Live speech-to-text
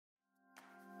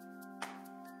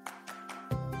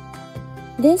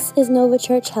This is Nova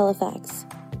Church Halifax,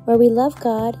 where we love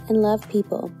God and love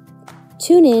people.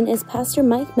 Tune in as Pastor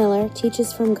Mike Miller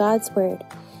teaches from God's Word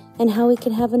and how we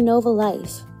can have a Nova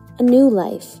life, a new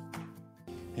life.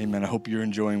 Amen. I hope you're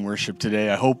enjoying worship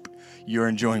today.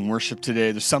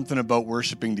 There's something about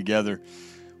worshiping together.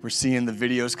 We're seeing the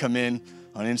videos come in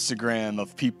on Instagram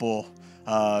of people,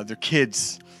 their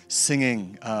kids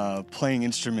singing, playing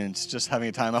instruments, just having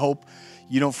a time. I hope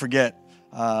you don't forget,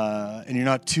 and you're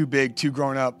not too big, too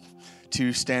grown up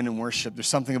to stand and worship. There's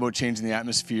something about changing the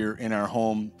atmosphere in our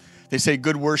home. They say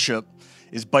good worship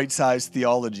is bite-sized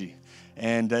theology.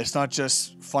 And it's not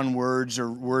just fun words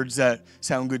or words that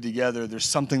sound good together. There's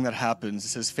something that happens. It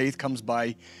says faith comes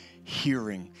by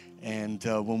hearing. And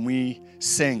when we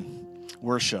sing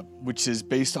worship, which is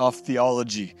based off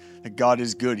theology, that God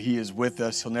is good, He is with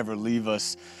us, He'll never leave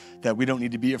us, that we don't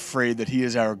need to be afraid, that He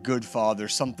is our good Father,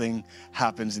 something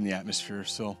happens in the atmosphere.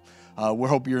 So we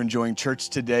hope you're enjoying church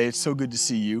today. It's so good to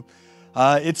see you.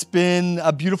 It's been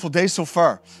a beautiful day so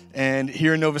far. And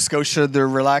here in Nova Scotia, they're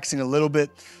relaxing a little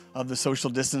bit of the social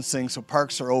distancing, so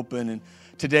parks are open. And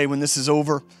today, when this is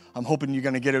over, I'm hoping you're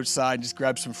going to get outside, just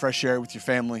grab some fresh air with your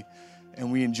family,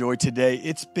 and we enjoy today.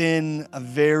 It's been a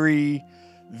very,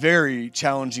 very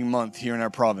challenging month here in our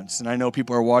province, and I know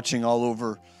people are watching all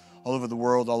over the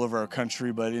world, all over our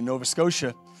country, but in Nova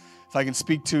Scotia, if I can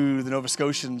speak to the Nova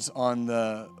Scotians on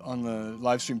the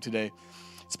live stream today,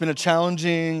 it's been a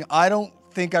challenging, I don't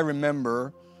think I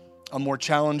remember a more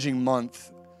challenging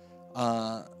month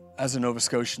as a Nova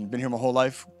Scotian. Been here my whole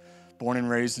life, born and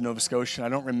raised in Nova Scotia. I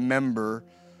don't remember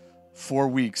 4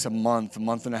 weeks, a month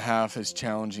and a half as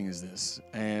challenging as this.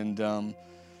 And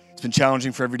it's been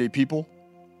challenging for everyday people,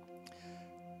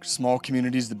 small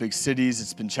communities, the big cities.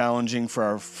 It's been challenging for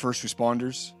our first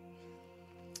responders,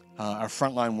 our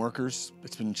frontline workers.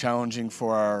 It's been challenging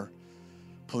for our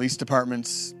police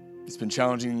departments. It's been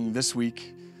challenging this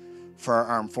week for our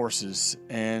armed forces.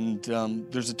 And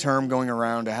there's a term going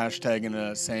around, a hashtag and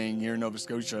a saying here in Nova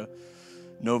Scotia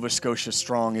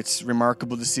strong. It's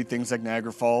remarkable to see things like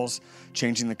Niagara Falls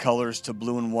changing the colors to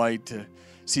blue and white, to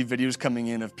see videos coming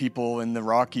in of people in the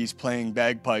Rockies playing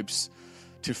bagpipes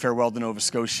to farewell to Nova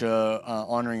Scotia,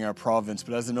 honoring our province.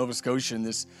 But as a Nova Scotian,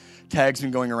 this tag's been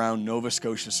going around, Nova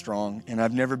Scotia strong. And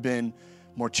I've never been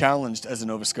more challenged as a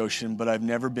Nova Scotian, but I've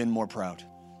never been more proud.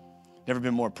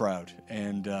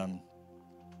 And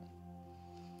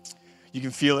you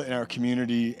can feel it in our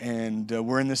community, and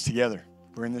we're in this together.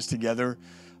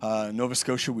 Nova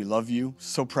Scotia, we love you.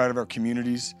 So proud of our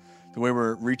communities, the way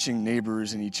we're reaching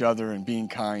neighbors and each other and being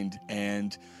kind,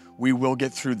 and we will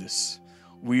get through this.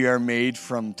 We are made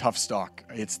from tough stock.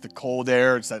 It's the cold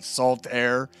air, it's that salt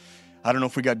air. I don't know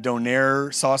if we got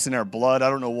Donair sauce in our blood. I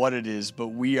don't know what it is, but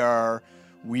we are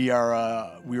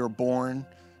born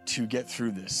to get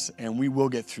through this, and we will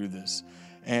get through this.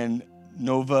 And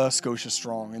Nova Scotia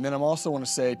strong. And then I also want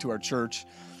to say to our church,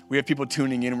 we have people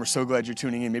tuning in, and we're so glad you're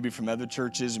tuning in, maybe from other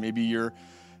churches, or maybe your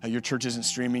church isn't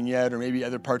streaming yet, or maybe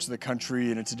other parts of the country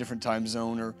and it's a different time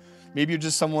zone, or maybe you're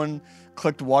just someone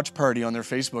clicked watch party on their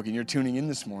Facebook and you're tuning in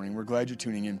this morning. We're glad you're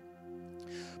tuning in.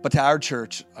 But to our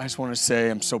church, I just want to say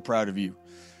I'm so proud of you.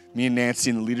 Me and Nancy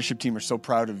and the leadership team are so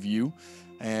proud of you,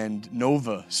 and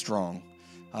Nova strong.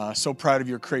 So proud of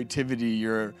your creativity,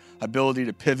 your ability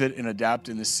to pivot and adapt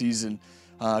in this season,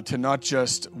 to not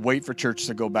just wait for church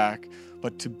to go back,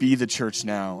 but to be the church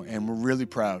now. And we're really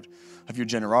proud of your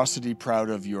generosity, proud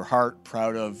of your heart,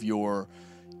 proud of your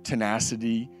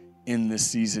tenacity in this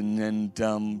season.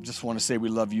 And just want to say we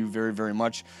love you very, very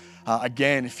much.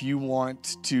 Again, if you're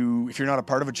not a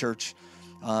part of a church,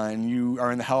 and you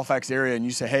are in the Halifax area and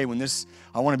you say, hey,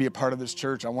 I want to be a part of this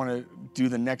church, I want to do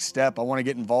the next step, I want to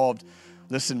get involved.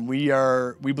 Listen, we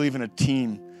believe in a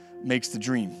team makes the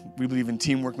dream. We believe in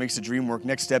teamwork makes the dream work.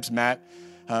 Next steps,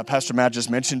 Pastor Matt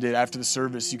just mentioned it after the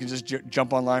service. You can just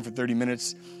jump online for 30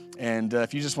 minutes. And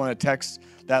if you just want to text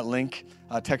that link,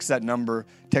 text that number,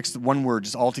 text one word,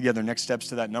 just all together, next steps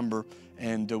to that number.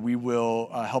 And we will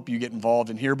help you get involved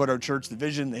and hear about our church, the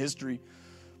vision, the history.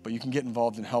 But you can get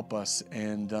involved and help us.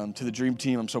 And to the Dream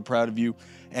Team, I'm so proud of you.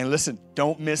 And listen,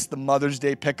 don't miss the Mother's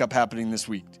Day pickup happening this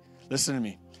week. Listen to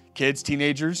me. Kids,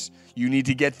 teenagers, you need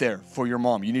to get there for your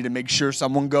mom. You need to make sure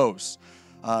someone goes.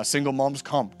 Single moms,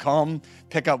 come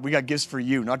pick up. We got gifts for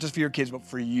you, not just for your kids, but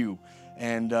for you.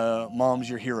 And moms,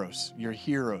 you're heroes. You're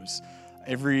heroes.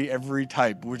 Every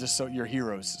type, you're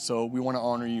heroes. So we want to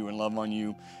honor you and love on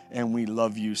you, and we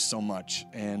love you so much.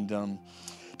 And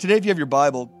today, if you have your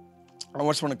Bible, I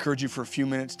just want to encourage you for a few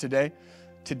minutes today.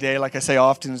 Today, like I say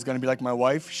often, is going to be like my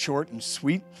wife, short and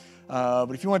sweet.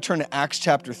 But if you want to turn to Acts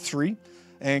chapter 3,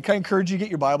 and can I encourage you to get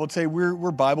your Bible today?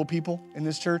 We're Bible people in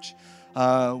this church.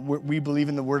 We believe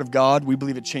in the Word of God. We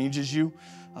believe it changes you.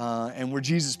 And we're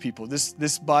Jesus people.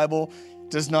 This Bible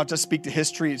does not just speak to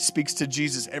history. It speaks to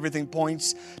Jesus. Everything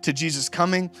points to Jesus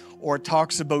coming, or it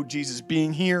talks about Jesus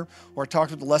being here, or it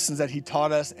talks about the lessons that he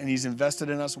taught us and he's invested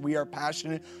in us. We are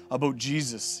passionate about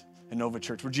Jesus in Nova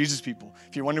Church. We're Jesus people.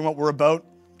 If you're wondering what we're about,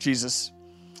 Jesus.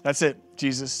 That's it,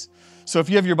 Jesus. So if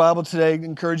you have your Bible today, I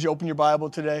encourage you to open your Bible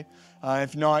today.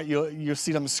 If not, you'll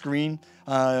see it on the screen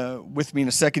with me in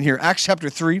a second here. Acts chapter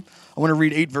 3. I want to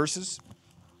read 8 verses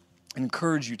and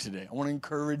encourage you today. I want to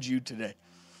encourage you today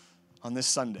on this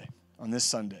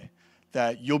Sunday,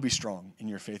 that you'll be strong in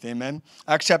your faith. Amen.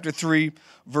 Acts chapter 3,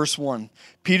 verse 1.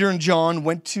 Peter and John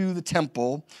went to the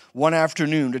temple one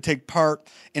afternoon to take part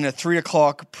in a 3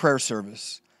 o'clock prayer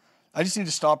service. I just need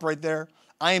to stop right there.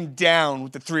 I am down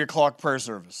with the 3 o'clock prayer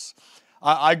service.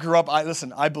 I grew up,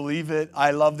 I believe it. I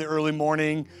love the early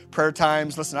morning prayer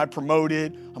times. Listen, I promote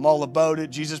it. I'm all about it.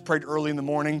 Jesus prayed early in the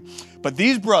morning. But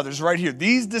these brothers right here,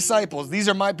 these disciples, these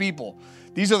are my people.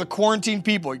 These are the quarantine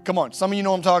people. Come on, some of you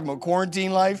know what I'm talking about.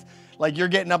 Quarantine life, like you're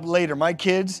getting up later. My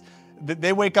kids,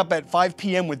 they wake up at 5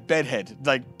 p.m. with bedhead,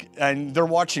 and they're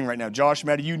watching right now. Josh,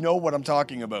 Maddie, you know what I'm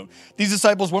talking about. These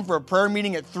disciples went for a prayer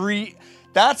meeting at 3.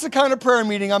 That's the kind of prayer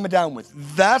meeting I'm down with.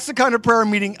 That's the kind of prayer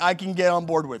meeting I can get on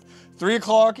board with. 3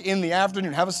 o'clock in the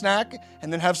afternoon, have a snack,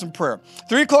 and then have some prayer.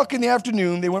 3 o'clock in the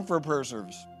afternoon, they went for a prayer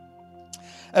service.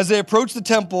 As they approached the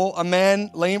temple, a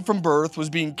man lame from birth was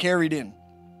being carried in.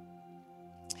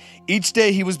 Each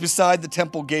day he was beside the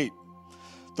temple gate,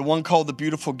 the one called the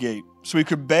Beautiful Gate, so he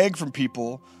could beg from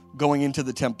people going into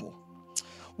the temple.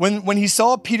 When he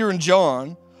saw Peter and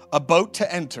John about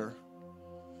to enter,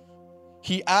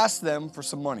 he asked them for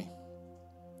some money.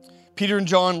 Peter and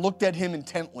John looked at him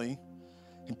intently,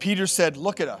 and Peter said,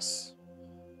 "Look at us.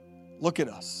 Look at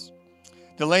us."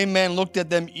 The lame man looked at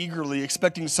them eagerly,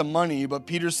 expecting some money, but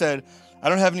Peter said, "I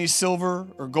don't have any silver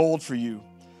or gold for you,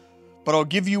 but I'll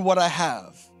give you what I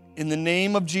have. In the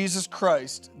name of Jesus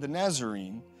Christ, the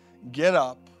Nazarene, get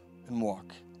up and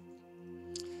walk."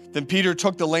 Then Peter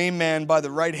took the lame man by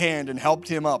the right hand and helped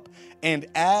him up. And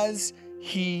as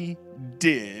he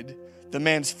did, the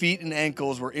man's feet and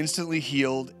ankles were instantly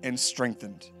healed and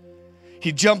strengthened.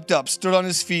 He jumped up, stood on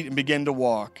his feet, and began to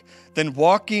walk. Then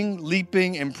walking,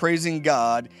 leaping, and praising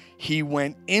God, he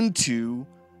went into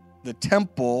the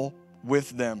temple with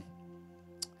them.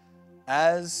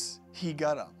 As he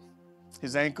got up,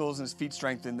 his ankles and his feet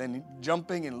strengthened, then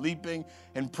jumping and leaping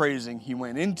and praising, he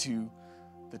went into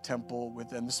the temple with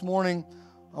them. This morning,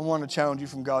 I want to challenge you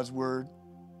from God's word,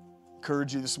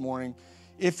 encourage you this morning.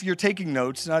 If you're taking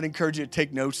notes, and I'd encourage you to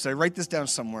take notes, so write this down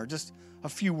somewhere, just a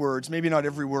few words, maybe not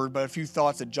every word, but a few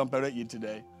thoughts that jump out at you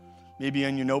today. Maybe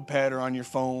on your notepad or on your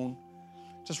phone.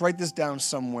 Just write this down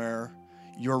somewhere.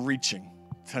 You're reaching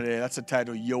today. That's the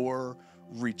title, You're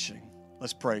Reaching.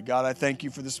 Let's pray. God, I thank you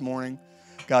for this morning.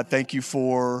 God, thank you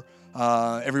for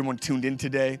everyone tuned in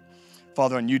today.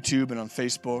 Father, on YouTube and on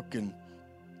Facebook. And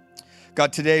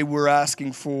God, today we're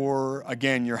asking for,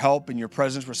 again, your help and your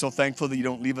presence. We're so thankful that you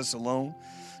don't leave us alone.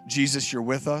 Jesus, you're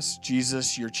with us.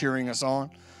 Jesus, you're cheering us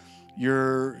on.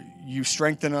 You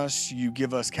strengthen us. You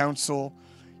give us counsel.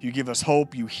 You give us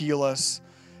hope. You heal us.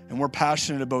 And we're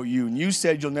passionate about you. And you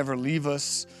said you'll never leave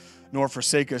us nor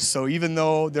forsake us. So even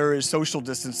though there is social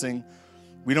distancing,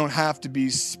 we don't have to be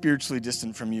spiritually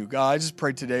distant from you. God, I just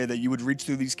pray today that you would reach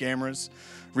through these cameras,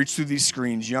 reach through these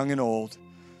screens, young and old,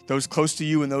 those close to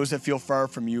you and those that feel far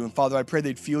from you. And Father, I pray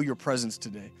they'd feel your presence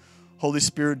today. Holy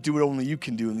Spirit, do what only you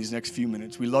can do in these next few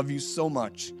minutes. We love you so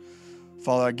much.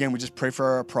 Father, again, we just pray for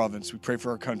our province. We pray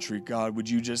for our country. God, would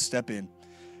you just step in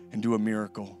and do a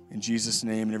miracle? In Jesus'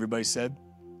 name. And everybody said,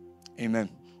 amen,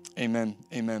 amen,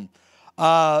 amen.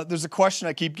 There's a question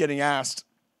I keep getting asked.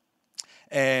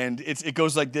 And it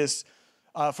goes like this,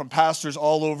 from pastors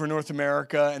all over North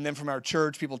America, and then from our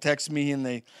church, people text me and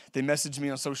they message me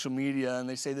on social media, and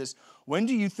they say this: when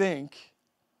do you think,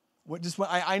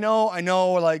 I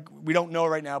know, like we don't know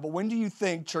right now, but when do you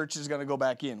think church is going to go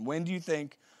back in? When do you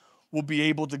think we'll be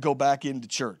able to go back into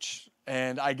church?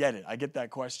 And I get it. I get that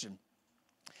question.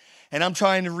 And I'm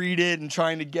trying to read it and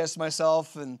trying to guess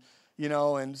myself, and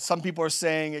some people are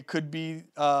saying it could be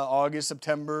August,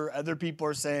 September. Other people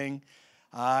are saying,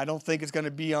 I don't think it's going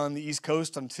to be on the East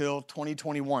Coast until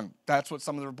 2021. That's what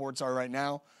some of the reports are right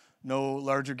now. No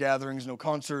larger gatherings, no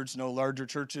concerts, no larger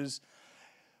churches.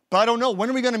 But I don't know. When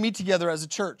are we going to meet together as a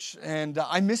church? And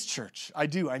I miss church. I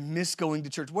do. I miss going to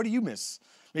church. What do you miss?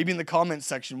 Maybe in the comments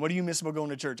section. What do you miss about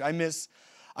going to church? I miss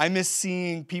I miss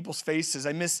seeing people's faces.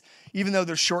 I miss, even though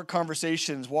they're short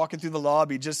conversations, walking through the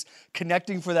lobby, just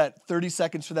connecting for that 30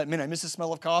 seconds, for that minute. I miss the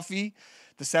smell of coffee,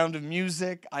 the sound of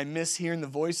music. I miss hearing the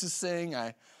voices sing.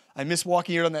 I miss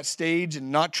walking out on that stage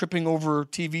and not tripping over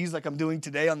TVs like I'm doing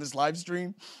today on this live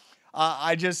stream.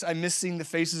 I miss seeing the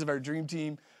faces of our dream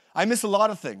team. I miss a lot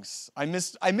of things. I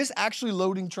miss actually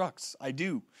loading trucks. I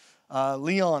do.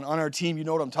 Leon on our team, you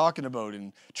know what I'm talking about,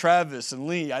 and Travis and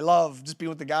Lee. I love just being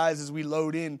with the guys as we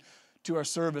load in to our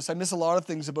service. I miss a lot of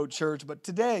things about church, but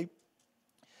today,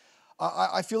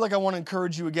 I feel like I want to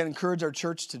encourage you again, encourage our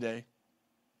church today.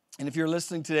 And if you're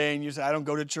listening today and you say, I don't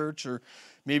go to church, or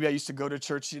maybe I used to go to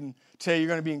church, and today you're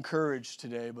going to be encouraged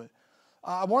today. But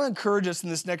I want to encourage us in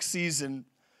this next season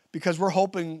because we're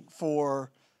hoping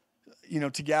for,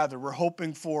 to gather. We're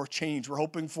hoping for change. We're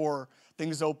hoping for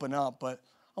things to open up. But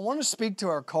I want to speak to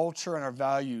our culture and our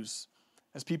values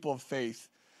as people of faith.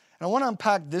 And I want to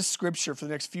unpack this scripture for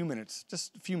the next few minutes,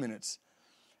 just a few minutes,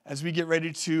 as we get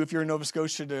ready to, if you're in Nova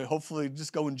Scotia, to hopefully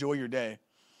just go enjoy your day.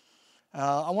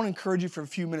 I want to encourage you for a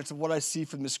few minutes of what I see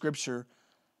from the scripture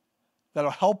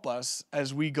that'll help us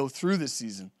as we go through this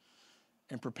season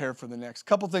and prepare for the next.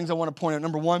 Couple things I want to point out.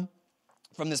 Number one,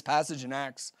 from this passage in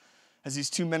Acts, as these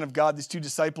two men of God, these two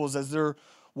disciples, as they're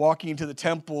walking into the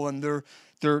temple and they're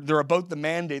about the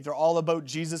mandate. They're all about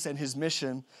Jesus and his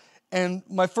mission. And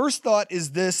my first thought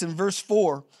is this: in verse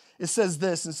 4, it says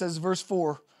this. It says, verse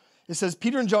 4, it says,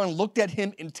 Peter and John looked at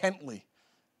him intently,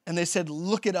 and they said,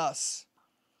 look at us.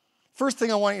 First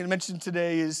thing I want you to mention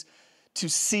today is to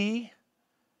see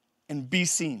and be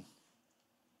seen.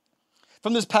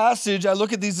 From this passage, I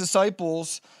look at these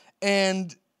disciples,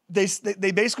 and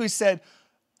they basically said,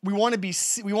 we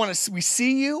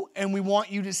see you, and we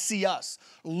want you to see us.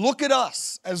 Look at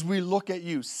us as we look at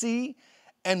you. See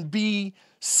and be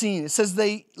seen. It says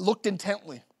they looked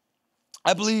intently.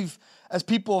 I believe as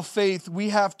people of faith, we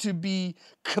have to be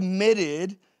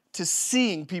committed to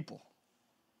seeing people.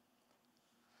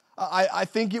 I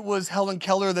think it was Helen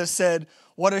Keller that said,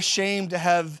 what a shame to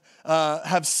have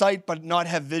sight but not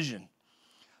have vision.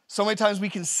 So many times we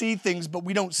can see things, but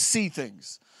we don't see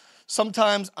things.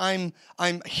 Sometimes I'm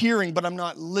hearing, but I'm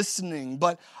not listening.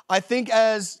 But I think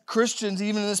as Christians,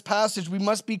 even in this passage, we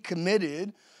must be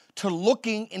committed to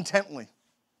looking intently,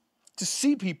 to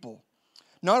see people,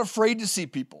 not afraid to see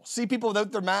people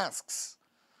without their masks.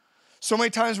 So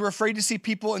many times we're afraid to see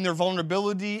people in their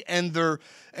vulnerability and their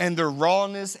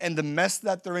rawness and the mess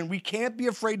that they're in. We can't be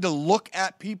afraid to look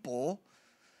at people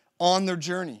on their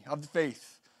journey of the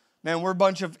faith. Man, we're a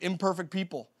bunch of imperfect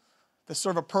people that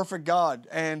serve a perfect God.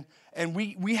 And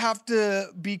we have to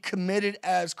be committed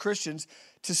as Christians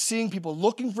to seeing people,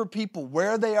 looking for people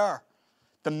where they are,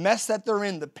 the mess that they're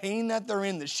in, the pain that they're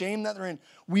in, the shame that they're in.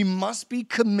 We must be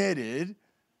committed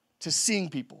to seeing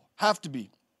people, have to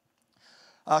be.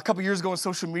 A couple years ago on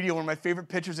social media, one of my favorite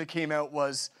pictures that came out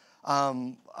was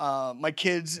my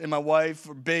kids and my wife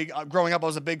were big. Growing up, I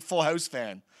was a big Full House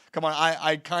fan. Come on,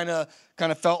 I kind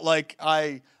of felt like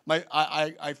I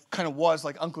kind of was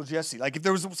like Uncle Jesse. Like if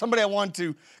there was somebody I wanted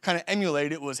to kind of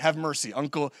emulate, it was Have Mercy,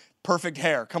 Uncle, perfect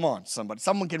hair. Come on,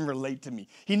 someone can relate to me.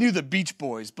 He knew the Beach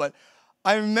Boys, but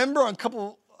I remember on a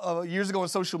couple years ago on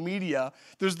social media,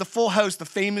 there's the Full House, the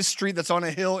famous street that's on a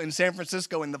hill in San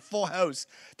Francisco, and the Full House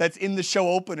that's in the show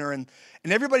opener, and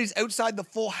everybody's outside the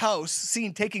Full House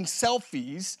taking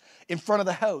selfies in front of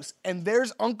the house, and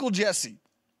there's Uncle Jesse,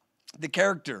 the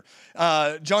character,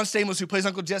 John Stamos, who plays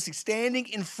Uncle Jesse, standing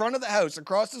in front of the house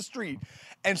across the street,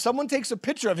 and someone takes a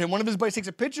picture of him. One of his buddies takes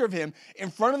a picture of him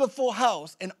in front of the Full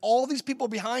House, and all these people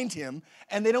behind him,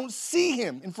 and they don't see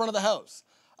him in front of the house.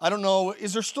 I don't know,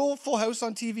 is there still Full House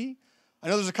on TV? I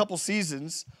know there's a couple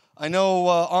seasons. I know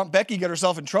Aunt Becky got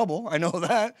herself in trouble. I know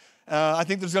that. I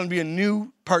think there's going to be a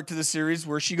new part to the series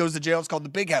where she goes to jail. It's called The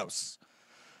Big House.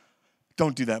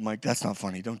 Don't do that, Mike. That's not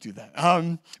funny. Don't do that.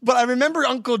 But I remember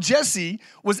Uncle Jesse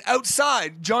was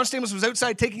outside. John Stamos was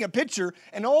outside taking a picture,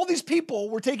 and all these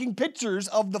people were taking pictures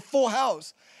of the Full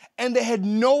House. And they had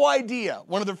no idea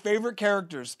one of their favorite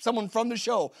characters, someone from the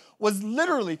show, was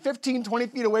literally 15, 20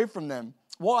 feet away from them.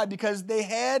 Why? Because they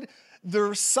had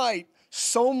their sight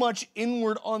so much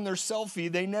inward on their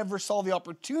selfie, they never saw the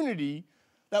opportunity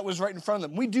that was right in front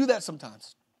of them. We do that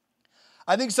sometimes.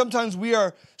 I think sometimes we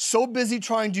are so busy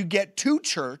trying to get to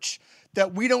church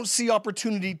that we don't see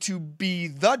opportunity to be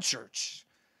the church.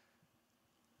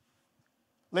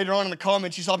 Later on in the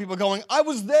comments, you saw people going, I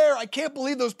was there. I can't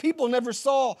believe those people never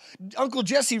saw Uncle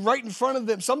Jesse right in front of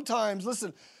them. Sometimes,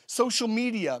 listen, social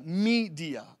media.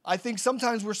 I think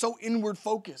sometimes we're so inward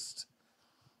focused.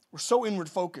 We're so inward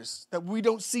focused that we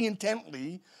don't see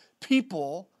intently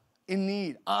people in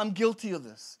need. I'm guilty of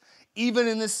this. even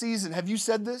in this season. Have you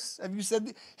said this?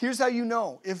 Here's how you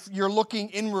know if you're looking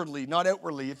inwardly, not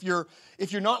outwardly. If you're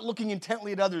not looking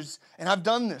intently at others, and I've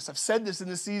done this, I've said this in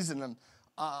this season,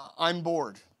 I'm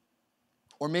bored.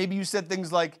 Or maybe you said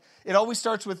things like, it always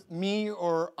starts with me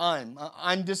or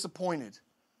I'm disappointed.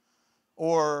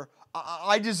 Or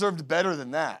I deserved better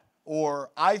than that. Or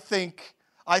I think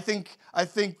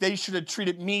they should have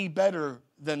treated me better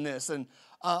than this. And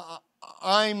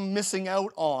I'm missing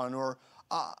out on, or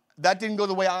that didn't go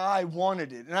the way I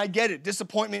wanted it. And I get it.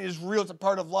 Disappointment is real. It's a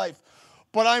part of life.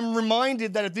 But I'm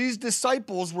reminded that if these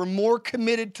disciples were more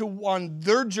committed on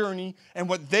their journey and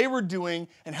what they were doing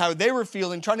and how they were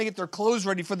feeling, trying to get their clothes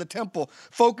ready for the temple,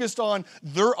 focused on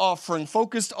their offering,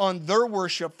 focused on their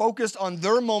worship, focused on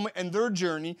their moment and their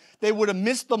journey, they would have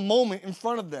missed the moment in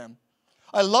front of them.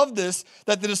 I love this,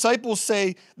 that the disciples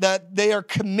say that they are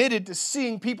committed to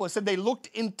seeing people. It said they looked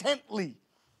intently.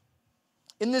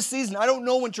 In this season, I don't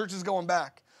know when church is going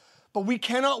back, but we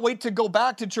cannot wait to go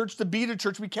back to church, to be to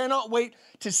church. We cannot wait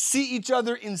to see each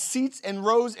other in seats and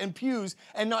rows and pews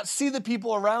and not see the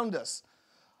people around us.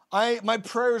 My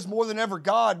prayer is more than ever,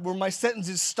 God, where my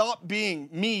sentences stop being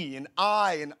me and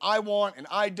I want and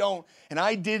I don't and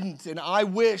I didn't and I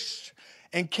wish.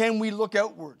 And can we look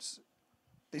outwards?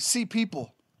 They see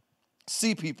people.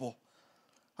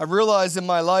 I've realized in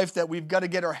my life that we've got to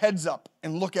get our heads up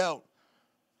and look out.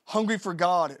 Hungry for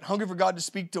God to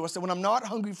speak to us. And when I'm not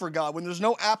hungry for God, when there's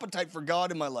no appetite for God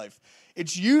in my life,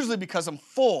 it's usually because I'm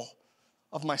full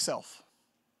of myself.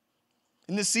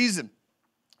 In this season,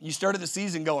 you started the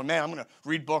season going, man, I'm going to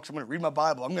read books. I'm going to read my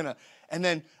Bible. And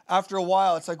then after a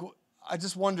while, it's like, I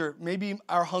just wonder, maybe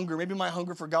my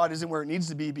hunger for God isn't where it needs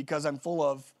to be because I'm full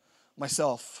of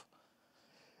myself.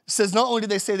 It says not only did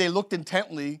they say they looked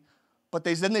intently, but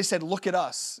then they said, look at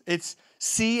us. It's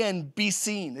see and be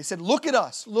seen. They said, look at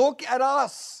us. Look at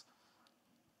us.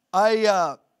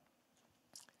 I'm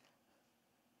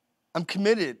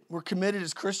committed. We're committed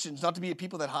as Christians not to be a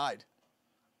people that hide.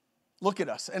 Look at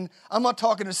us. And I'm not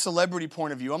talking a celebrity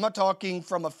point of view. I'm not talking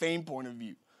from a fame point of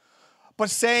view. But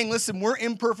saying, listen, we're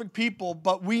imperfect people,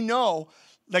 but we know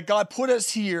that God put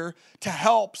us here to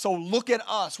help. So look at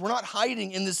us. We're not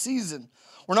hiding in this season.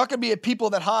 We're not going to be a people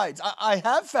that hides. I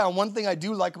have found one thing I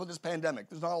do like about this pandemic.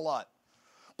 There's not a lot.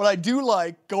 But I do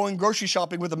like going grocery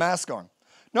shopping with a mask on.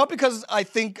 Not because I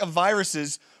think of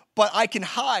viruses, but I can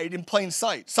hide in plain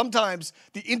sight. Sometimes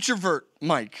the introvert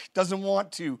Mike doesn't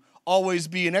want to always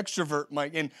be an extrovert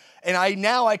Mike. And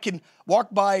I can walk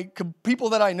by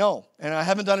people that I know. And I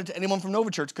haven't done it to anyone from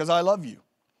Nova Church because I love you.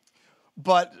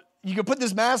 But you can put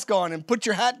this mask on and put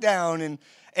your hat down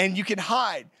and you can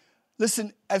hide.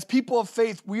 Listen, as people of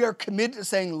faith, we are committed to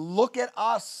saying, look at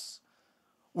us.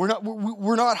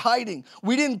 We're not hiding.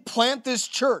 We didn't plant this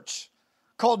church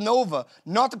called Nova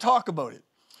not to talk about it.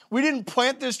 We didn't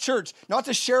plant this church not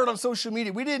to share it on social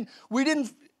media. We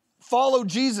didn't follow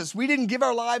Jesus. We didn't give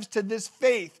our lives to this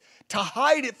faith to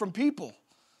hide it from people.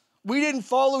 We didn't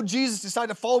follow Jesus, decide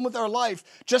to follow him with our life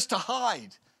just to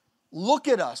hide. Look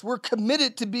at us. We're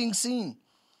committed to being seen.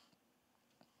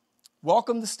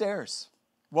 Welcome the stares.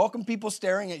 Welcome people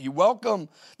staring at you. Welcome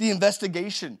the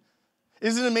investigation.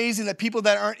 Isn't it amazing that people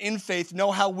that aren't in faith know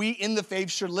how we in the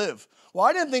faith should live? Well,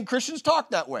 I didn't think Christians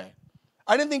talk that way.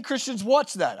 I didn't think Christians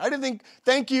watch that. I didn't think,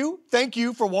 thank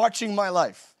you for watching my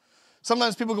life.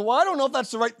 Sometimes people go, well, I don't know if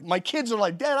that's the right, my kids are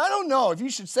like, Dad, I don't know if you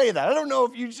should say that. I don't know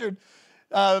if you should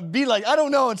be like, I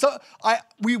don't know. And so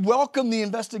we welcome the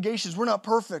investigations. We're not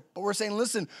perfect, but we're saying,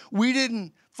 listen, we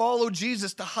didn't follow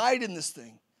Jesus to hide in this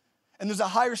thing. And there's a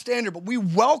higher standard, but we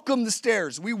welcome the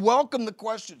stares. We welcome the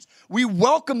questions. We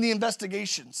welcome the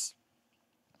investigations.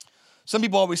 Some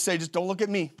people always say, just don't look at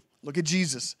me. Look at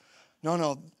Jesus.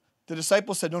 No. The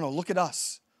disciples said, no, look at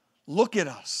us. Look at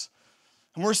us.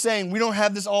 And we're saying we don't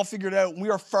have this all figured out. And we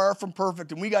are far from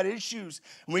perfect. And we got issues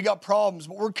and we got problems.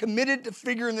 But we're committed to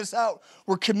figuring this out.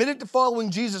 We're committed to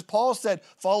following Jesus. Paul said,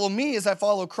 follow me as I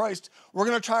follow Christ. We're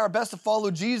going to try our best to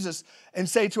follow Jesus and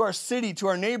say to our city, to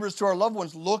our neighbors, to our loved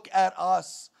ones, look at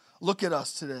us. Look at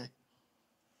us today.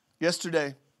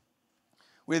 Yesterday,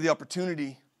 we had the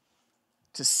opportunity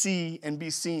to see and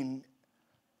be seen.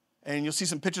 And you'll see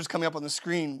some pictures coming up on the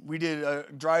screen. We did a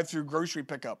drive-through grocery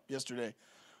pickup yesterday,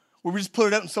 where we just put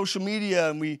it out on social media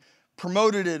and we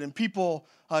promoted it and people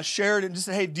shared it and just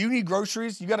said, hey, do you need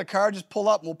groceries? You got a car? Just pull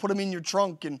up and we'll put them in your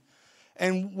trunk.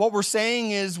 And what we're saying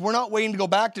is we're not waiting to go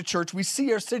back to church. We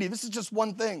see our city. This is just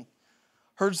one thing.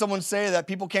 Heard someone say that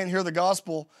people can't hear the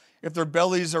gospel if their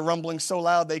bellies are rumbling so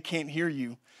loud they can't hear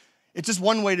you. It's just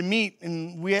one way to meet.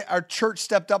 And our church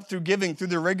stepped up through giving, through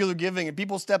their regular giving. And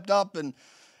people stepped up and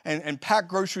packed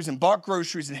groceries and bought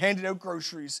groceries and handed out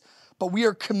groceries. but we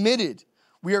are committed.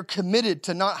 We are committed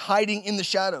to not hiding in the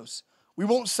shadows. We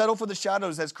won't settle for the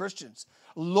shadows as Christians.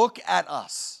 Look at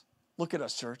us. Look at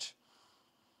us, church.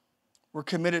 We're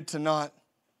committed to not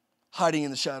hiding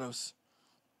in the shadows.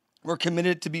 We're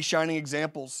committed to be shining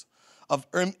examples of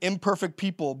imperfect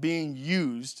people being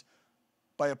used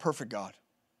by a perfect God.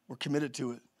 We're committed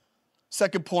to it.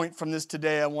 Second point from this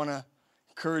today I want to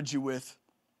encourage you with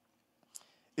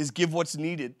is give what's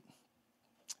needed,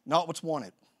 not what's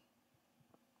wanted.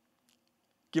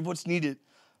 Give what's needed,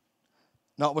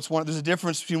 not what's wanted. There's a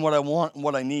difference between what I want and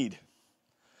what I need.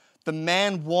 The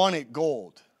man wanted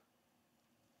gold.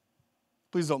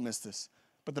 Please don't miss this.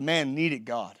 But the man needed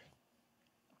God.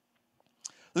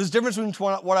 There's a difference between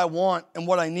what I want and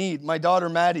what I need. My daughter,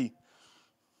 Maddie,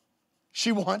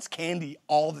 she wants candy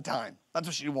all the time. That's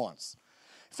what she wants.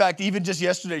 In fact, even just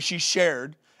yesterday, she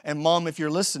shared, and Mom, if you're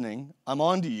listening, I'm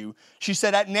on to you. She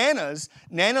said, at Nana's,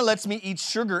 Nana lets me eat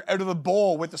sugar out of a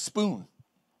bowl with a spoon.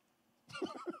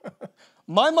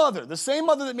 My mother, the same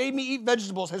mother that made me eat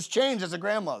vegetables, has changed as a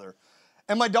grandmother.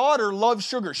 And my daughter loves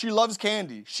sugar. She loves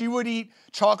candy. She would eat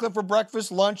chocolate for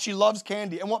breakfast, lunch. She loves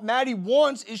candy. And what Maddie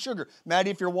wants is sugar.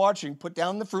 Maddie, if you're watching, put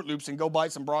down the Fruit Loops and go buy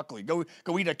some broccoli. Go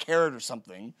eat a carrot or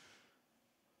something.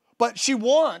 But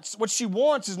what she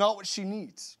wants is not what she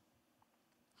needs.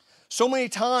 So many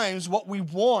times what we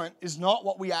want is not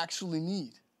what we actually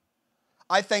need.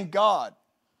 I thank God.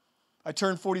 I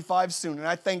turn 45 soon, and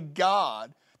I thank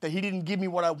God that He didn't give me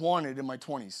what I wanted in my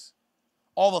 20s.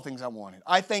 All the things I wanted.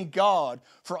 I thank God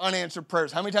for unanswered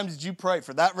prayers. How many times did you pray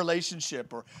for that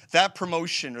relationship or that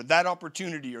promotion or that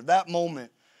opportunity or that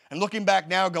moment? And looking back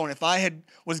now going, if I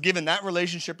was given that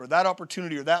relationship or that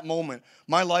opportunity or that moment,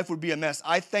 my life would be a mess.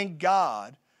 I thank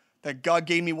God that God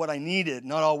gave me what I needed,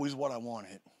 not always what I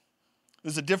wanted.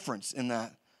 There's a difference in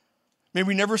that. May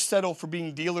we never settle for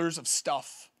being dealers of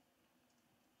stuff.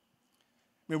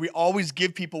 May we always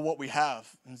give people what we have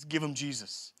and give them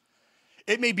Jesus.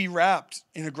 It may be wrapped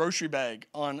in a grocery bag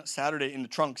on Saturday in the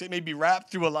trunks. It may be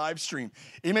wrapped through a live stream.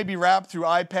 It may be wrapped through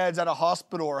iPads at a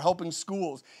hospital or helping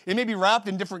schools. It may be wrapped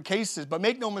in different cases, but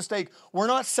make no mistake, we're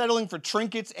not settling for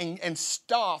trinkets and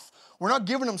stuff. We're not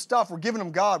giving them stuff. We're giving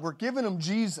them God. We're giving them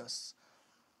Jesus.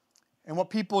 And what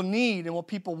people need and what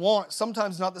people want,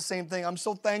 sometimes not the same thing. I'm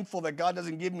so thankful that God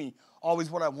doesn't give me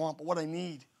always what I want, but what I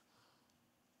need.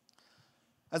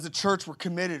 As a church, we're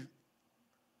committed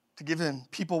to giving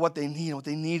people what they need. And what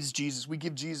they need is Jesus. We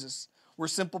give Jesus. We're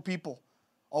simple people.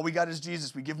 All we got is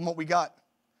Jesus. We give them what we got.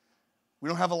 We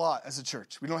don't have a lot as a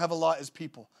church. We don't have a lot as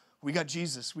people. We got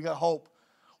Jesus. We got hope.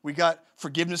 We got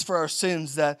forgiveness for our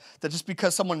sins, that just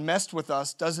because someone messed with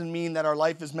us doesn't mean that our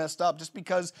life is messed up. Just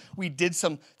because we did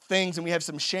some things and we have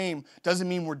some shame doesn't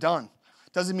mean we're done.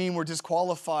 Doesn't mean we're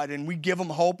disqualified. And we give them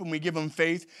hope and we give them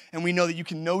faith. And we know that you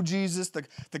can know Jesus,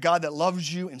 the God that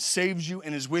loves you and saves you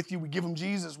and is with you. We give them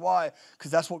Jesus. Why? Because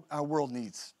that's what our world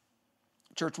needs.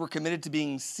 Church, we're committed to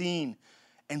being seen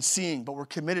and seeing, but we're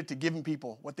committed to giving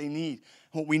people what they need.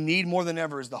 And what we need more than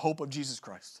ever is the hope of Jesus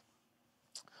Christ.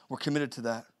 We're committed to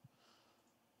that.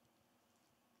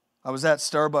 I was at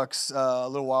Starbucks a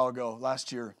little while ago,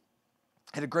 last year.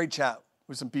 Had a great chat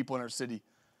with some people in our city.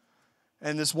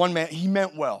 And this one man, he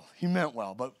meant well,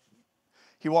 but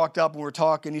he walked up and we were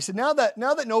talking. He said, now that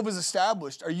Nova's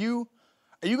established, are you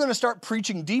going to start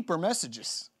preaching deeper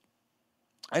messages?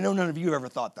 I know none of you ever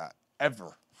thought that,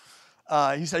 ever.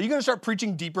 He said, are you going to start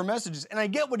preaching deeper messages? And I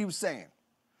get what he was saying.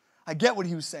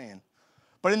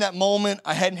 But in that moment,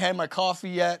 I hadn't had my coffee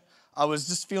yet. I was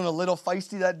just feeling a little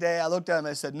feisty that day. I looked at him and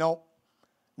I said, no,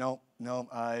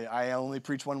 I only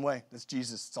preach one way. That's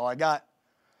Jesus. That's all I got.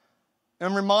 And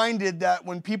I'm reminded that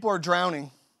when people are drowning,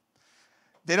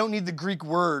 they don't need the Greek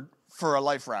word for a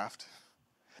life raft.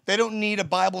 They don't need a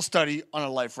Bible study on a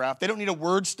life raft. They don't need a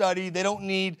word study. They don't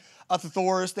need a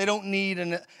thesaurus. They don't need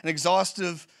an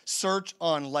exhaustive search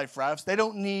on life rafts. They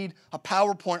don't need a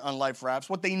PowerPoint on life rafts.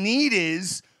 What they need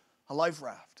is a life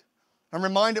raft. I'm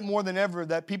reminded more than ever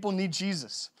that people need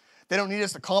Jesus. They don't need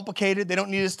us to complicate it. They don't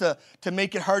need us to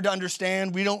make it hard to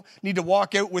understand. We don't need to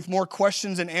walk out with more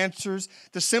questions and answers.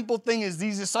 The simple thing is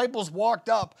these disciples walked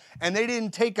up and they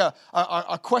didn't take a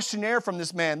questionnaire from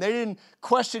this man. They didn't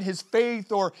question his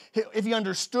faith or if he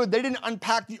understood. They didn't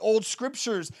unpack the old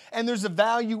scriptures. And there's a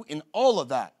value in all of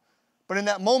that. But in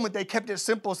that moment, they kept it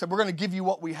simple and said, we're going to give you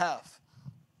what we have.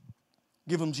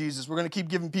 Give them Jesus. We're going to keep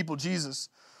giving people Jesus.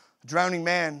 A drowning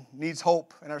man needs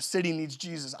hope and our city needs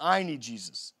Jesus. I need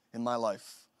Jesus in my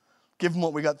life. Give them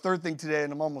what we got. Third thing today,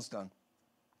 and I'm almost done.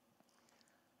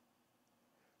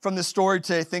 From this story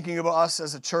today, thinking about us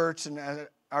as a church and as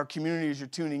our community as you're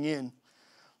tuning in,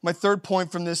 my third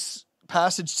point from this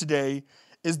passage today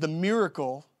is the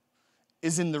miracle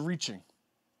is in the reaching.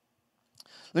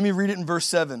 Let me read it in verse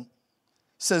 7. It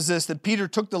says this, that Peter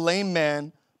took the lame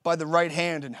man by the right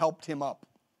hand and helped him up.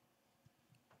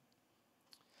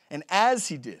 And as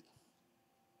he did,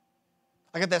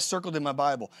 I got that circled in my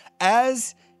Bible.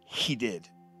 As he did,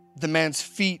 the man's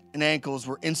feet and ankles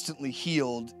were instantly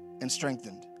healed and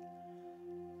strengthened.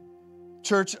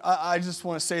 Church, I just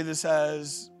want to say this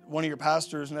as one of your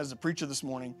pastors and as a preacher this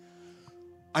morning.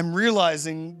 I'm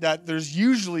realizing that there's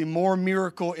usually more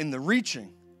miracle in the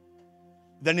reaching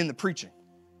than in the preaching.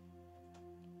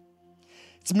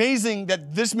 It's amazing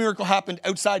that this miracle happened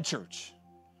outside church.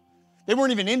 They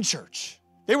weren't even in church.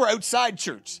 They were outside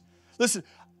church. Listen,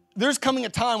 there's coming a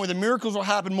time where the miracles will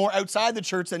happen more outside the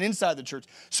church than inside the church.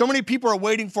 So many people are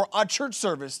waiting for a church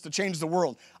service to change the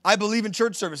world. I believe in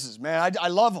church services, man. I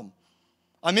love them.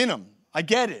 I'm in them. I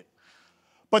get it.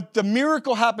 But the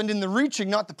miracle happened in the reaching,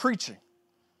 not the preaching.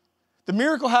 The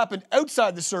miracle happened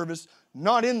outside the service,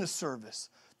 not in the service.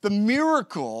 The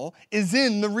miracle is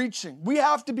in the reaching. We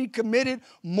have to be committed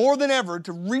more than ever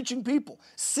to reaching people,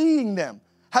 seeing them,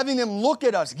 having them look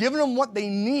at us, giving them what they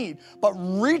need, but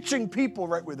reaching people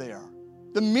right where they are.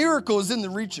 The miracle is in the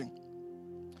reaching.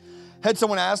 I had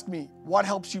someone ask me, what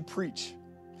helps you preach?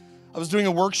 I was doing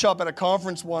a workshop at a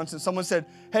conference once and someone said,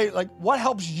 hey, what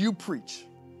helps you preach?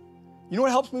 You know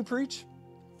what helps me preach?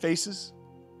 Faces.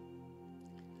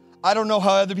 I don't know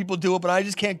how other people do it, but I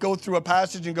just can't go through a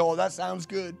passage and go, oh, that sounds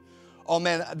good. Oh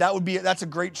man, that's a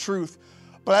great truth.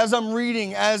 But as I'm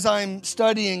reading, as I'm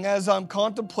studying, as I'm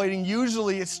contemplating,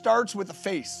 usually it starts with a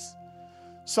face.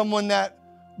 Someone that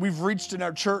we've reached in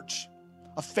our church.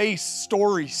 A face,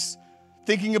 stories.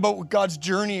 Thinking about God's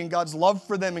journey and God's love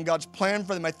for them and God's plan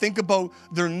for them. I think about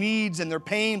their needs and their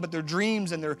pain, but their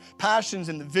dreams and their passions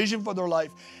and the vision for their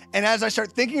life. And as I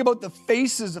start thinking about the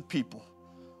faces of people,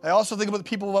 I also think about the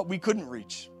people that we couldn't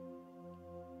reach.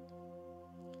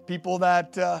 People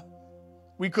that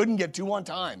we couldn't get to on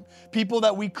time. People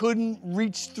that we couldn't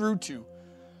reach through to.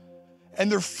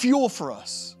 And they're fuel for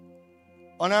us.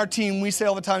 On our team, we say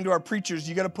all the time to our preachers,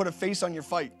 you got to put a face on your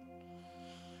fight.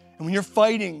 And when you're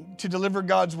fighting to deliver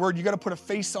God's word, you got to put a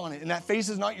face on it. And that face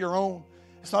is not your own.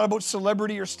 It's not about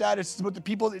celebrity or status. It's about the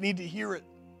people that need to hear it.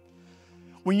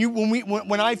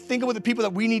 When I think about the people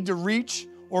that we need to reach,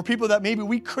 or people that maybe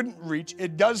we couldn't reach,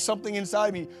 it does something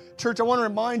inside me. Church, I want to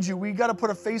remind you, we got to put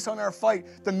a face on our fight.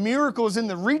 The miracle is in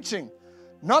the reaching,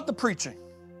 not the preaching.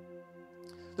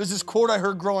 There's this quote I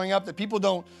heard growing up that people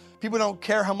don't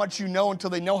care how much you know until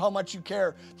they know how much you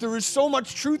care. There is so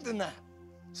much truth in that.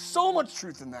 So much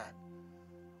truth in that.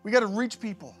 We got to reach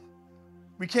people.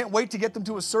 We can't wait to get them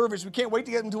to a service. We can't wait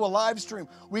to get them to a live stream.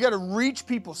 We got to reach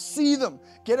people, see them,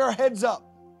 get our heads up.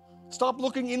 Stop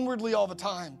looking inwardly all the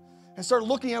time. And start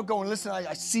looking out going, listen,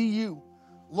 I see you.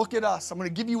 Look at us. I'm going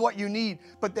to give you what you need.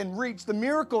 But then reach. The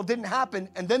miracle didn't happen,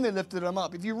 and then they lifted him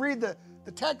up. If you read the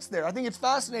text there, I think it's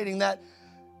fascinating that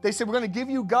they said, we're going to give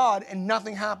you God, and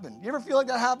nothing happened. You ever feel like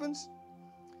that happens?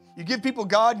 You give people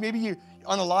God, maybe you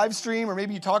on a live stream, or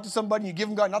maybe you talk to somebody, and you give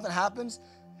them God, nothing happens.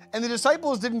 And the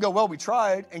disciples didn't go, well, we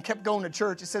tried, and kept going to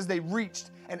church. It says they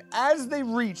reached. And as they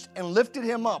reached and lifted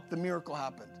him up, the miracle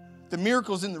happened. The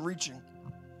miracle's in the reaching.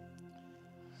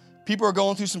 People are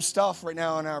going through some stuff right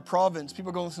now in our province. People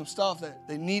are going through some stuff that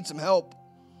they need some help.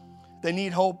 They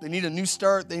need hope. They need a new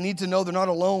start. They need to know they're not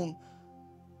alone.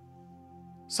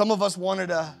 Some of us wanted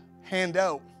a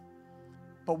handout,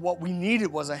 but what we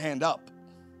needed was a hand up.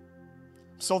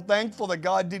 I'm so thankful that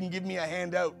God didn't give me a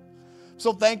handout. I'm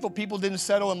so thankful people didn't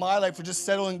settle in my life for just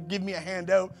settle and give me a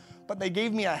handout, but they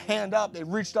gave me a hand up. They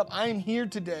reached up. I am here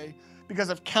today because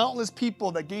of countless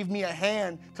people that gave me a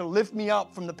hand to lift me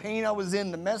up from the pain I was in,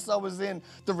 the mess I was in,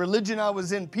 the religion I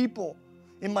was in. People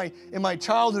in my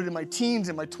childhood, in my teens,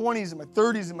 in my 20s, in my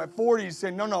 30s, in my 40s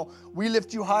saying, no, we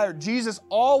lift you higher. Jesus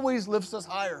always lifts us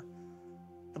higher.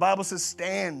 The Bible says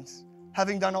stand.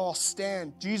 Having done all,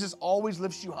 stand. Jesus always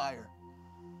lifts you higher.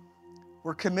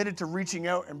 We're committed to reaching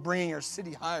out and bringing our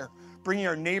city higher, bringing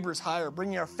our neighbors higher,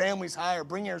 bringing our families higher,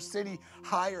 bringing our city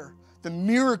higher. The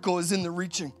miracle is in the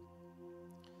reaching.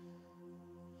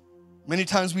 Many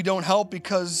times we don't help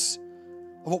because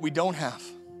of what we don't have.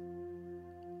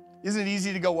 Isn't it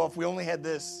easy to go, well, if we only had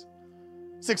this?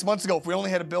 6 months ago, if we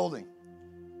only had a building.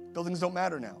 Buildings don't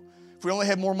matter now. If we only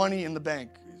had more money in the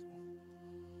bank.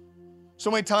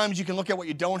 So many times you can look at what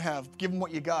you don't have, give them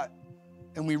what you got,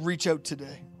 and we reach out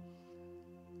today.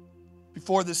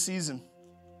 Before this season,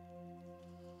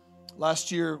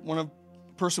 last year, a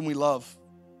person we love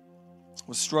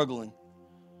was struggling.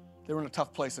 They were in a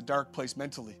tough place, a dark place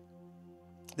mentally.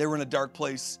 They were in a dark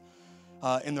place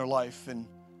in their life, and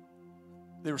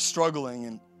they were struggling.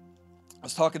 And I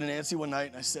was talking to Nancy one night,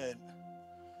 and I said,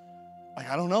 Like,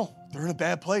 I don't know. They're in a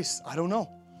bad place. I don't know.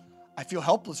 I feel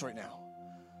helpless right now.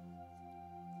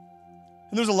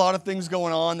 And there's a lot of things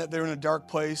going on that they're in a dark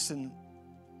place. And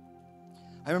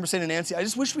I remember saying to Nancy, I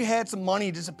just wish we had some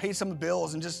money just to pay some of the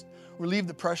bills and just relieve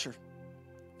the pressure.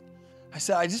 I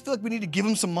said, I just feel like we need to give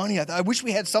them some money. I wish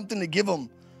we had something to give them.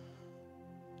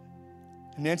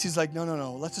 And Nancy's like,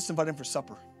 no. Let's just invite them for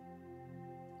supper.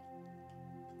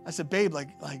 I said, babe, like,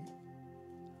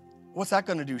 what's that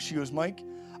going to do? She goes, Mike,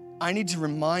 I need to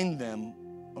remind them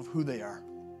of who they are.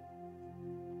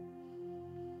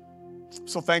 I'm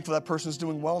so thankful that person's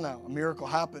doing well now. A miracle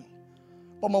happened.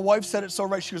 But my wife said it so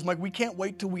right. She goes, Mike, we can't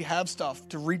wait till we have stuff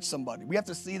to reach somebody. We have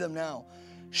to see them now.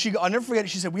 I'll never forget it.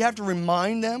 She said, we have to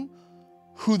remind them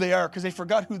who they are because they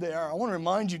forgot who they are. I want to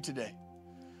remind you today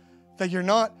that you're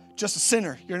not just a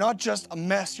sinner. You're not just a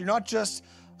mess. You're not just,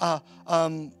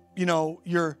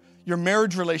 your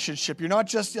marriage relationship. You're not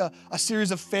just a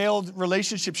series of failed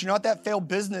relationships. You're not that failed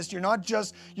business. You're not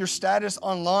just your status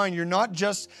online. You're not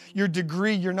just your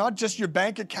degree. You're not just your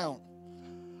bank account.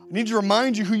 I need to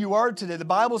remind you who you are today. The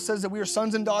Bible says that we are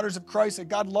sons and daughters of Christ, that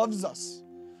God loves us.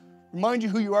 Remind you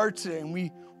who you are today, and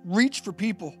we reach for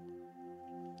people.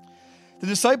 The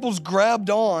disciples grabbed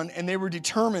on, and they were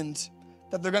determined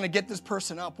that they're going to get this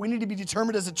person up. We need to be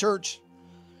determined as a church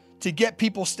to get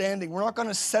people standing. We're not going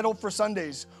to settle for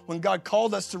Sundays when God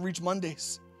called us to reach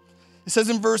Mondays. It says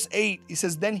in verse 8, he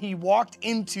says, then he walked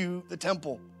into the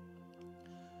temple.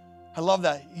 I love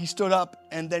that. He stood up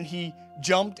and then he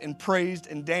jumped and praised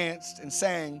and danced and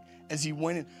sang as he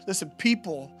went in. Listen,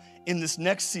 people in this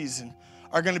next season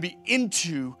are going to be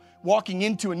walking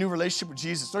into a new relationship with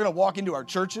Jesus. They're going to walk into our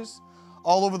churches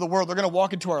all over the world. They're going to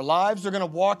walk into our lives. They're going to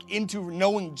walk into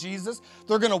knowing Jesus.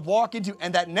 They're going to walk into,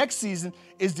 and that next season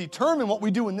is determine what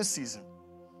we do in this season.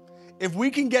 If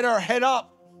we can get our head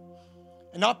up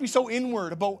and not be so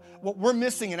inward about what we're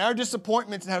missing and our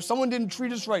disappointments and how someone didn't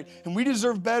treat us right and we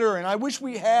deserve better and I wish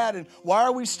we had and why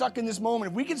are we stuck in this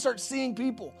moment? If we can start seeing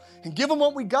people and give them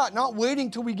what we got, not waiting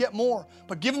till we get more,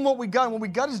 but give them what we got, and what we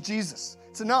got is Jesus.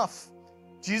 It's enough.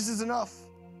 Jesus is enough.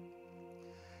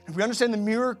 If we understand the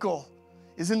miracle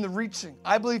is in the reaching,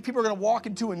 I believe people are going to walk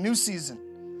into a new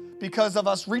season because of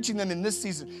us reaching them in this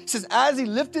season. He says, as he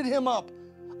lifted him up,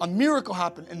 a miracle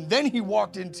happened, and then he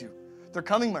walked into. They're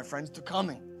coming, my friends. They're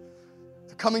coming.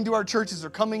 They're coming to our churches. They're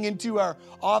coming into our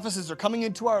offices. They're coming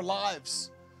into our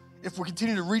lives. If we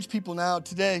continue to reach people now,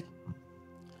 today,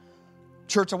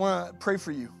 church, I want to pray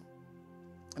for you.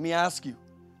 Let me ask you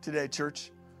today,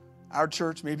 church, our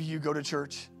church, maybe you go to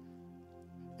church,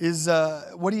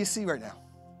 what do you see right now?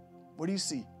 What do you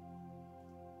see?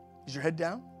 Is your head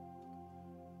down?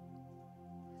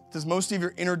 Does most of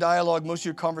your inner dialogue, most of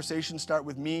your conversations start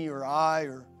with me or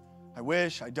I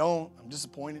wish, I don't, I'm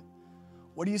disappointed?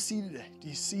 What do you see today? Do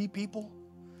you see people?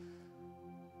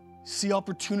 See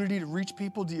opportunity to reach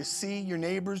people? Do you see your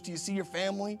neighbors? Do you see your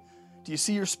family? Do you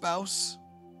see your spouse?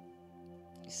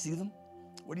 You see them?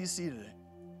 What do you see today?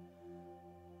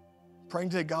 Praying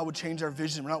today God would change our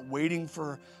vision. We're not waiting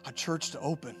for a church to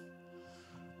open,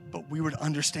 but we would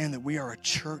understand that we are a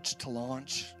church to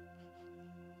launch.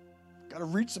 Got to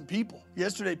reach some people.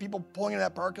 Yesterday, people pulling in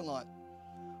that parking lot.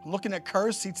 I'm looking at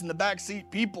car seats in the back seat,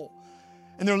 people,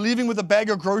 and they're leaving with a bag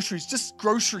of groceries, just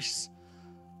groceries.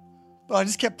 But I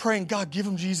just kept praying, God, give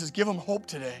them Jesus, give them hope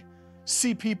today.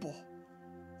 See people.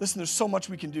 Listen, there's so much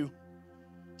we can do.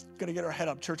 We've got to get our head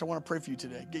up. Church, I want to pray for you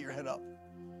today. Get your head up.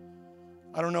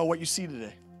 I don't know what you see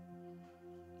today.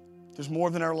 There's more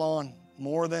than our lawn,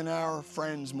 more than our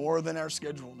friends, more than our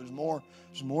schedule. There's more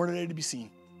today to be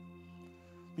seen.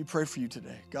 Let me pray for you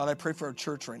today. God, I pray for our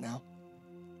church right now.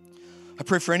 I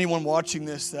pray for anyone watching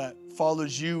this that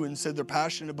follows you and said they're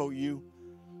passionate about you.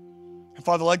 And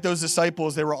Father, like those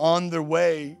disciples, they were on their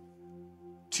way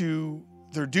to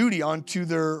their duty, onto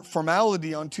their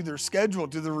formality, onto their schedule,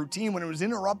 to their routine when it was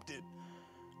interrupted.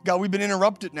 God, we've been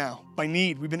interrupted now by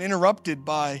need. We've been interrupted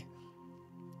by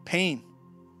pain.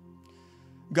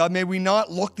 God, may we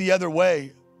not look the other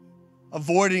way,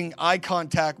 avoiding eye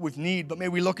contact with need, but may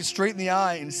we look it straight in the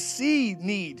eye and see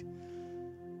need.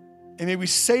 And may we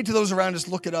say to those around us,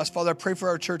 look at us. Father, I pray for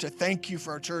our church. I thank you for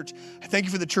our church. I thank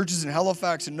you for the churches in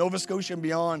Halifax and Nova Scotia and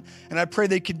beyond. And I pray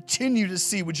they continue to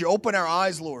see. Would you open our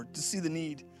eyes, Lord, to see the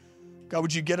need? God,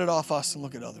 would you get it off us and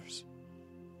look at others?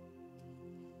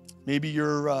 Maybe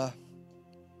you're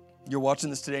watching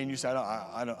this today and you say,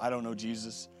 I don't know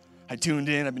Jesus. I tuned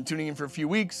in. I've been tuning in for a few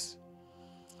weeks.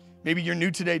 Maybe you're new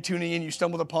today tuning in. You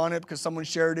stumbled upon it because someone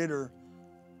shared it, or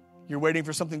you're waiting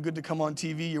for something good to come on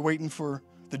TV. You're waiting for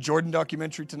the Jordan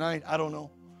documentary tonight. I don't know.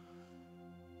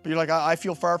 But you're like, I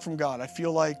feel far from God. I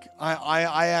feel like,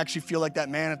 I actually feel like that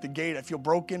man at the gate. I feel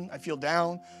broken. I feel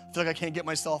down. I feel like I can't get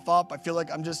myself up. I feel like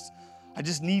I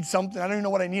just need something. I don't even know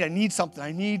what I need. I need something.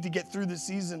 I need to get through this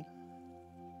season.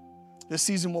 This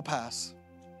season will pass.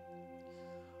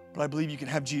 But I believe you can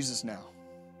have Jesus now.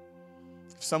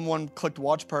 If someone clicked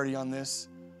watch party on this,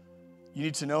 you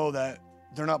need to know that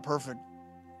they're not perfect.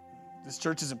 This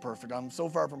church isn't perfect. I'm so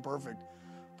far from perfect.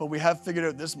 But we have figured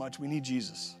out this much. We need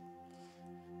Jesus.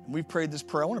 And we've prayed this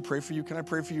prayer. I want to pray for you. Can I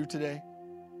pray for you today?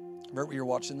 Right where you're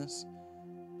watching this.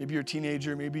 Maybe you're a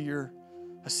teenager. Maybe you're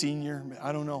a senior.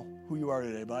 I don't know who you are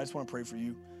today, but I just want to pray for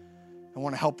you. I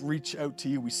want to help reach out to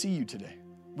you. We see you today.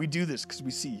 We do this because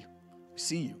we see you. We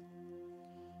see you.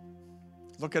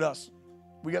 Look at us.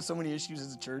 We got so many issues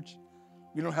as a church.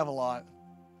 We don't have a lot.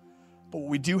 But what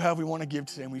we do have, we want to give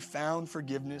today. And we found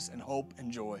forgiveness and hope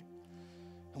and joy.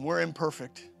 And we're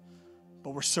imperfect,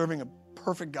 but we're serving a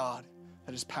perfect God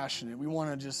that is passionate. We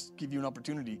want to just give you an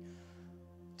opportunity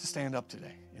to stand up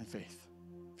today in faith.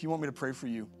 If you want me to pray for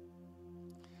you,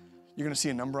 you're going to see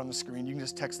a number on the screen. You can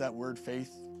just text that word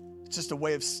faith. It's just a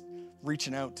way of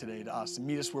reaching out today to us and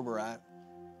meet us where we're at.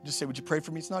 Just say, would you pray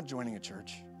for me? It's not joining a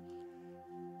church.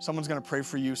 Someone's going to pray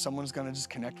for you. Someone's going to just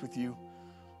connect with you.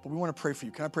 But we want to pray for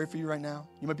you. Can I pray for you right now?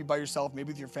 You might be by yourself, maybe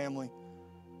with your family.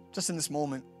 Just in this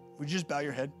moment, would you just bow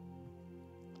your head?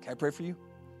 Can I pray for you?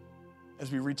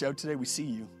 As we reach out today, we see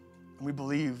you. And we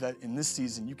believe that in this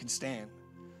season, you can stand.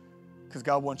 Because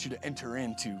God wants you to enter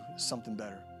into something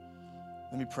better.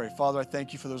 Let me pray. Father, I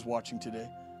thank you for those watching today.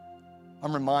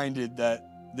 I'm reminded that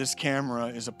this camera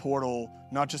is a portal,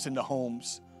 not just into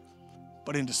homes,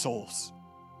 but into souls.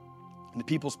 Into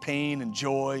people's pain and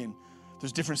joy. And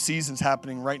there's different seasons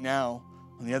happening right now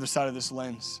on the other side of this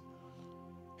lens.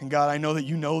 And God, I know that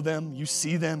you know them, you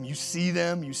see them, you see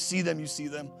them, you see them, you see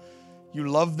them. You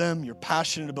love them, you're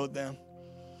passionate about them.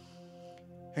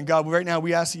 And God, right now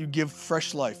we ask that you give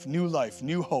fresh life,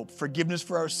 new hope, forgiveness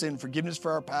for our sin, forgiveness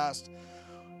for our past.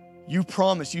 You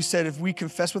promised, you said if we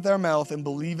confess with our mouth and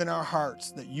believe in our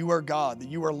hearts that you are God, that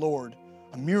you are Lord,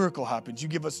 a miracle happens. You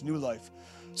give us new life.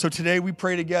 So today we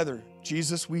pray together.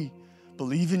 Jesus, we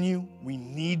believe in you. We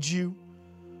need you.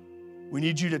 We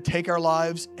need you to take our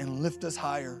lives and lift us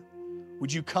higher.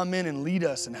 Would you come in and lead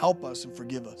us and help us and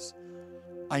forgive us?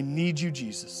 I need you,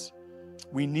 Jesus.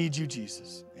 We need you,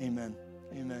 Jesus. Amen.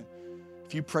 Amen.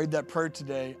 If you prayed that prayer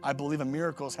today, I believe a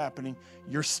miracle is happening.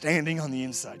 You're standing on the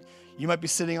inside. You might be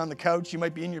sitting on the couch. You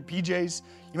might be in your PJs.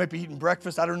 You might be eating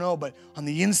breakfast. I don't know. But on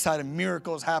the inside, a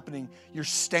miracle is happening. You're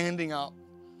standing up.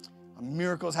 A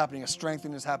miracle is happening. A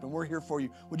strengthening is happening. We're here for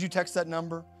you. Would you text that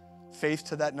number, faith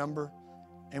to that number?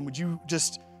 And would you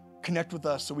just connect with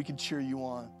us so we can cheer you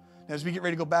on? Now, as we get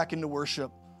ready to go back into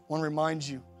worship, I want to remind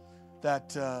you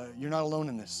that you're not alone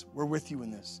in this. We're with you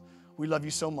in this. We love you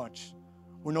so much.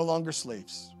 We're no longer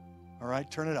slaves. All right?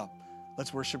 Turn it up.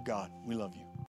 Let's worship God. We love you.